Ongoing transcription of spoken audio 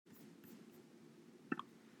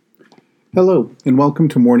Hello, and welcome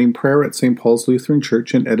to morning prayer at St. Paul's Lutheran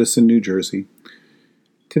Church in Edison, New Jersey.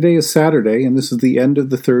 Today is Saturday, and this is the end of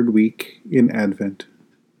the third week in Advent.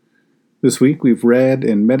 This week we've read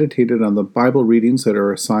and meditated on the Bible readings that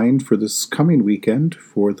are assigned for this coming weekend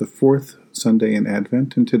for the fourth Sunday in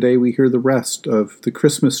Advent, and today we hear the rest of the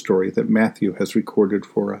Christmas story that Matthew has recorded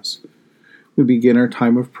for us. We begin our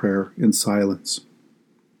time of prayer in silence.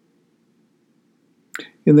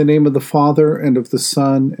 In the name of the Father, and of the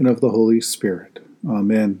Son, and of the Holy Spirit.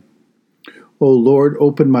 Amen. O Lord,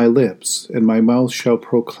 open my lips, and my mouth shall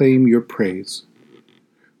proclaim your praise.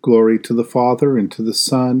 Glory to the Father, and to the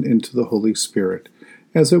Son, and to the Holy Spirit,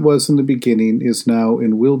 as it was in the beginning, is now,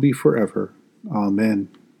 and will be forever. Amen.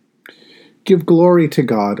 Give glory to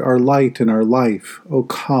God, our light and our life. O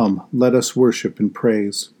come, let us worship and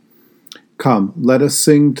praise. Come, let us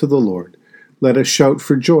sing to the Lord. Let us shout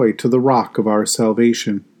for joy to the rock of our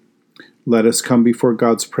salvation. Let us come before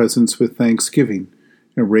God's presence with thanksgiving,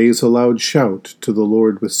 and raise a loud shout to the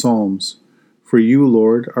Lord with psalms. For you,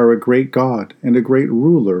 Lord, are a great God, and a great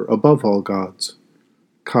ruler above all gods.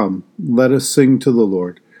 Come, let us sing to the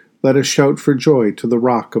Lord. Let us shout for joy to the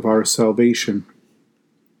rock of our salvation.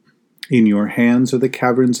 In your hands are the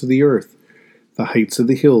caverns of the earth. The heights of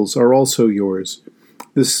the hills are also yours.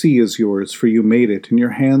 The sea is yours, for you made it, and your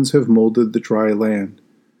hands have molded the dry land.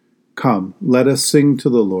 Come, let us sing to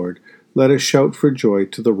the Lord. Let us shout for joy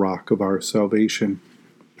to the rock of our salvation.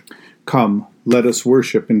 Come, let us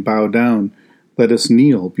worship and bow down. Let us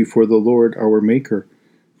kneel before the Lord our Maker.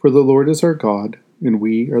 For the Lord is our God, and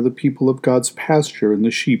we are the people of God's pasture and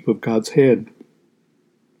the sheep of God's head.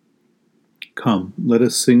 Come, let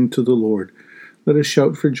us sing to the Lord. Let us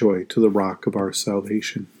shout for joy to the rock of our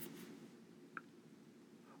salvation.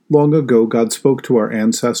 Long ago, God spoke to our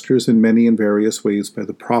ancestors in many and various ways by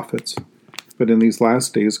the prophets, but in these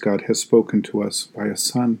last days, God has spoken to us by a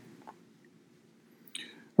Son.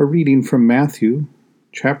 A reading from Matthew,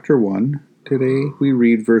 chapter 1. Today we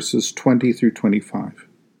read verses 20 through 25.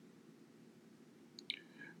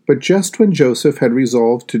 But just when Joseph had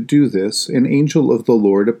resolved to do this, an angel of the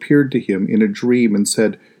Lord appeared to him in a dream and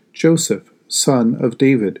said, Joseph, son of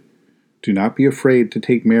David, do not be afraid to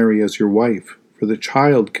take Mary as your wife, for the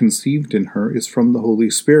child conceived in her is from the Holy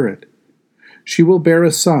Spirit. She will bear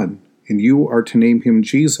a son, and you are to name him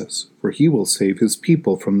Jesus, for he will save his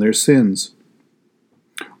people from their sins.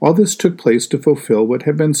 All this took place to fulfill what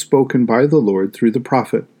had been spoken by the Lord through the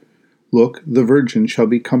prophet. Look, the virgin shall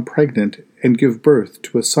become pregnant and give birth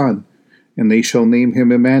to a son, and they shall name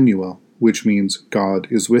him Emmanuel, which means God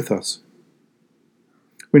is with us.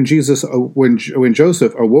 When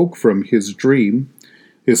Joseph awoke from his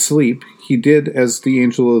sleep, he did as the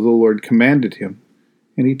angel of the Lord commanded him,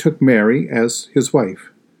 and he took Mary as his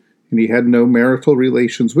wife, and he had no marital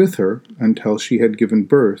relations with her until she had given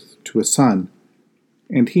birth to a son,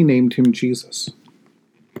 and he named him Jesus.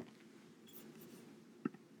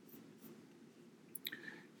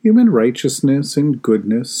 Human righteousness and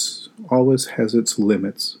goodness always has its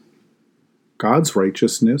limits. God's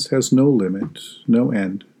righteousness has no limit, no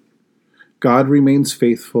end. God remains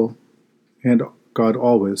faithful, and God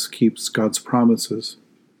always keeps God's promises.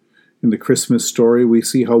 In the Christmas story, we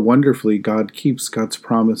see how wonderfully God keeps God's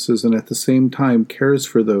promises and at the same time cares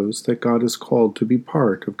for those that God has called to be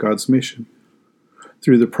part of God's mission.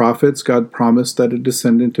 Through the prophets, God promised that a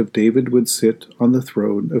descendant of David would sit on the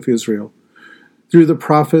throne of Israel. Through the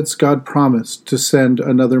prophets, God promised to send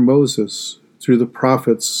another Moses. Through the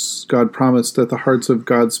prophets, God promised that the hearts of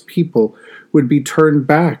God's people would be turned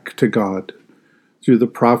back to God. Through the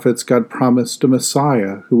prophets, God promised a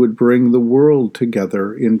Messiah who would bring the world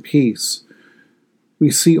together in peace.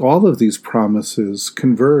 We see all of these promises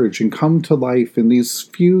converge and come to life in these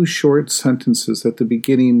few short sentences at the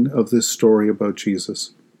beginning of this story about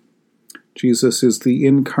Jesus. Jesus is the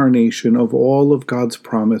incarnation of all of God's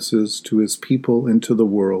promises to his people and to the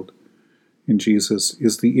world. And Jesus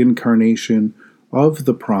is the incarnation of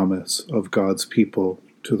the promise of God's people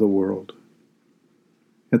to the world.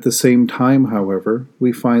 At the same time, however,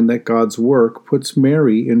 we find that God's work puts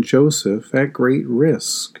Mary and Joseph at great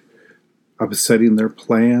risk, upsetting their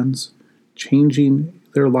plans, changing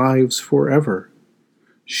their lives forever,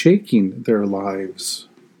 shaking their lives.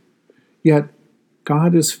 Yet,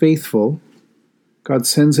 God is faithful. God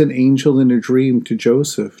sends an angel in a dream to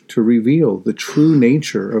Joseph to reveal the true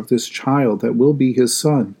nature of this child that will be his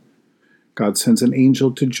son. God sends an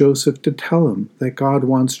angel to Joseph to tell him that God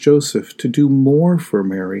wants Joseph to do more for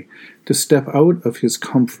Mary, to step out of his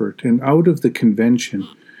comfort and out of the convention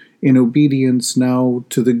in obedience now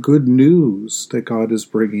to the good news that God is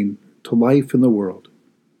bringing to life in the world.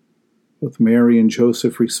 Both Mary and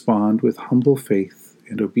Joseph respond with humble faith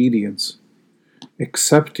and obedience.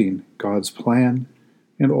 accepting God's plan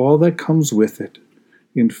and all that comes with it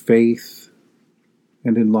in faith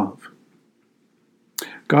and in love.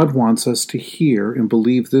 God wants us to hear and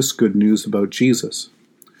believe this good news about Jesus.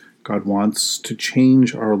 God wants to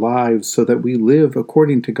change our lives so that we live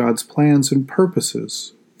according to God's plans and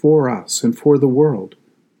purposes for us and for the world.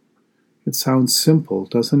 It sounds simple,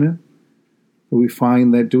 doesn't it? But we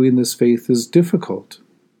find that doing this faith is difficult.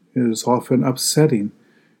 It is often upsetting.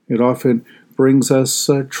 It often brings us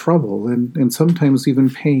trouble and sometimes even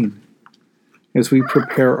pain. As we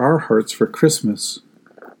prepare our hearts for Christmas,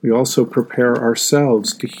 we also prepare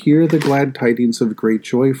ourselves to hear the glad tidings of great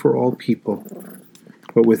joy for all people.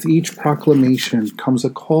 But with each proclamation comes a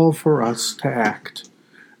call for us to act,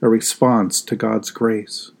 a response to God's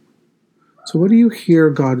grace. So what do you hear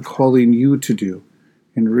God calling you to do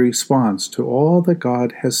in response to all that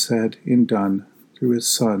God has said and done through His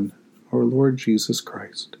Son, our Lord Jesus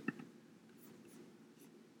Christ?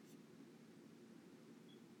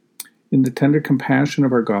 In the tender compassion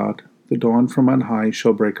of our God, the dawn from on high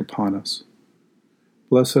shall break upon us.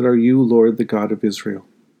 Blessed are you, Lord, the God of Israel.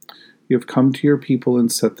 You have come to your people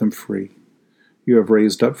and set them free. You have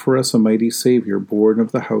raised up for us a mighty Savior, born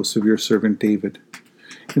of the house of your servant David.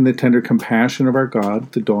 In the tender compassion of our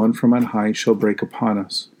God, the dawn from on high shall break upon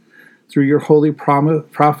us. Through your holy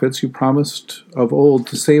prophets, you promised of old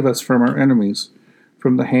to save us from our enemies,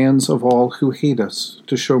 from the hands of all who hate us,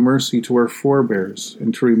 to show mercy to our forebears,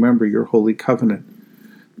 and to remember your holy covenant.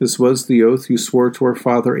 This was the oath you swore to our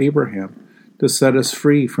father Abraham, to set us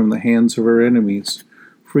free from the hands of our enemies,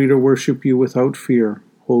 free to worship you without fear,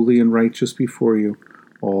 holy and righteous before you,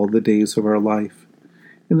 all the days of our life.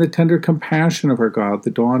 In the tender compassion of our God, the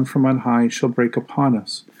dawn from on high shall break upon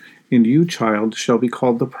us. And you, child, shall be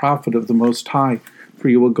called the prophet of the Most High, for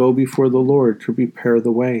you will go before the Lord to prepare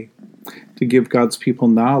the way, to give God's people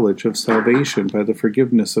knowledge of salvation by the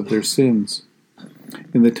forgiveness of their sins.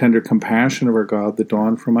 In the tender compassion of our God, the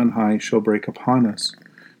dawn from on high shall break upon us,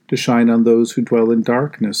 to shine on those who dwell in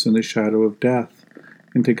darkness and the shadow of death,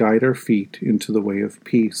 and to guide our feet into the way of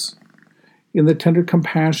peace. In the tender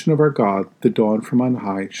compassion of our God, the dawn from on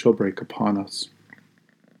high shall break upon us.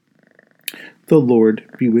 The Lord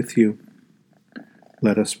be with you.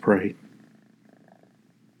 Let us pray.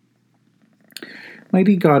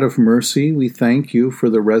 Mighty God of mercy, we thank you for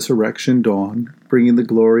the resurrection dawn, bringing the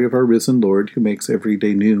glory of our risen Lord who makes every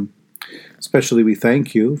day new. Especially we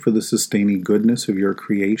thank you for the sustaining goodness of your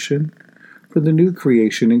creation, for the new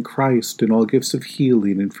creation in Christ and all gifts of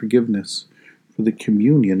healing and forgiveness, for the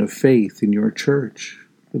communion of faith in your church,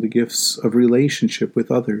 for the gifts of relationship with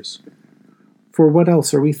others. For what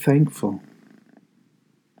else are we thankful?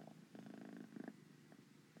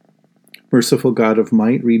 Merciful God of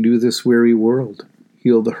might, renew this weary world,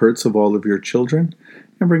 heal the hurts of all of your children,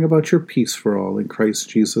 and bring about your peace for all in Christ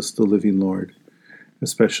Jesus the living Lord.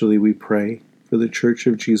 Especially we pray for the Church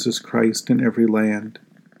of Jesus Christ in every land,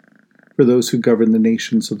 for those who govern the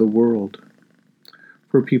nations of the world,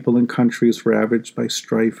 for people in countries ravaged by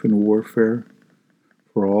strife and warfare,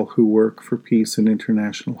 for all who work for peace and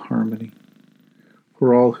international harmony,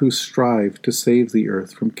 for all who strive to save the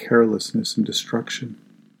earth from carelessness and destruction.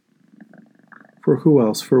 For who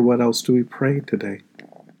else, for what else do we pray today?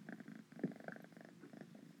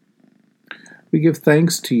 We give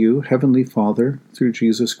thanks to you, Heavenly Father, through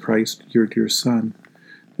Jesus Christ, your dear Son,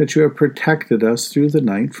 that you have protected us through the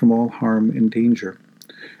night from all harm and danger.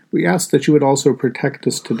 We ask that you would also protect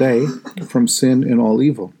us today from sin and all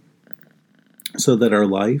evil, so that our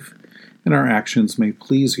life and our actions may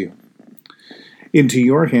please you. Into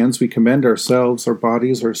your hands we commend ourselves, our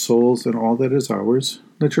bodies, our souls, and all that is ours.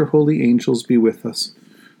 Let your holy angels be with us,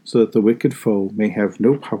 so that the wicked foe may have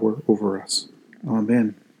no power over us.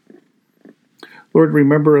 Amen. Lord,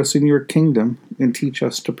 remember us in your kingdom and teach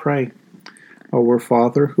us to pray. Our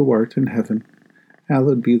Father, who art in heaven,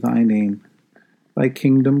 hallowed be thy name. Thy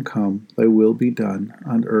kingdom come, thy will be done,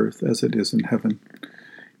 on earth as it is in heaven.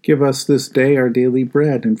 Give us this day our daily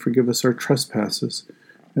bread, and forgive us our trespasses,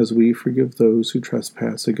 as we forgive those who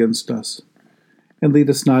trespass against us. And lead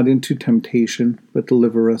us not into temptation, but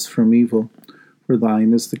deliver us from evil. For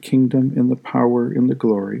thine is the kingdom, and the power, and the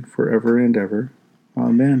glory, forever and ever.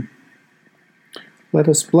 Amen. Let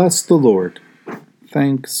us bless the Lord.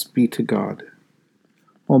 Thanks be to God.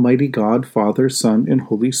 Almighty God, Father, Son, and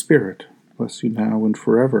Holy Spirit, bless you now and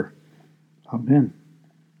forever. Amen.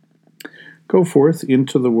 Go forth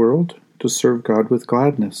into the world to serve God with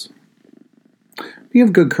gladness. Be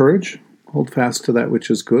of good courage, hold fast to that which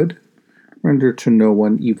is good, render to no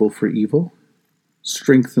one evil for evil,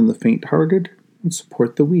 strengthen the faint-hearted, and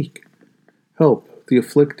support the weak. Help the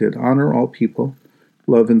afflicted, honor all people,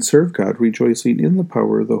 love and serve God, rejoicing in the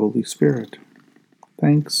power of the Holy Spirit.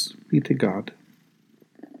 Thanks be to God.